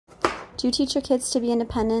Do you teach your kids to be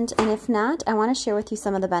independent? And if not, I want to share with you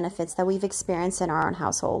some of the benefits that we've experienced in our own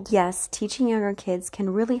household. Yes, teaching younger kids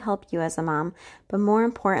can really help you as a mom, but more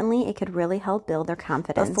importantly, it could really help build their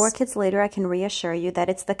confidence. But 4 kids later, I can reassure you that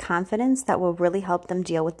it's the confidence that will really help them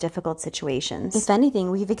deal with difficult situations. If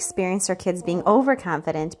anything, we've experienced our kids being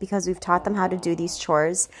overconfident because we've taught them how to do these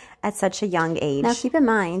chores at such a young age. Now keep in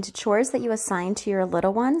mind, chores that you assign to your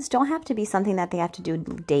little ones don't have to be something that they have to do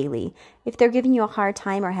daily. If they're giving you a hard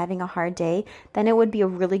time or having a hard day, then it would be a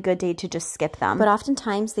really good day to just skip them. But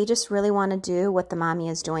oftentimes, they just really want to do what the mommy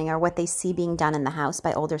is doing or what they see being done in the house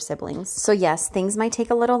by older siblings. So yes, things might take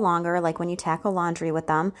a little longer, like when you tackle laundry with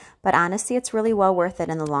them, but honestly, it's really well worth it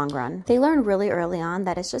in the long run. They learn really early on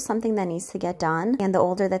that it's just something that needs to get done, and the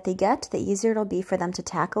older that they get, the easier it'll be for them to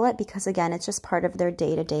tackle it because, again, it's just part of their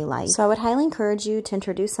day-to-day life. So I would highly encourage you to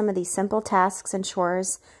introduce some of these simple tasks and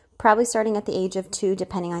chores, probably starting at the age of 2,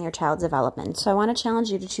 depending on your child's development. So I want to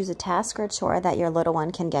challenge you to choose a task or a chore that your little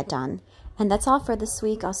one can get done. And that's all for this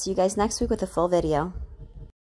week. I'll see you guys next week with a full video.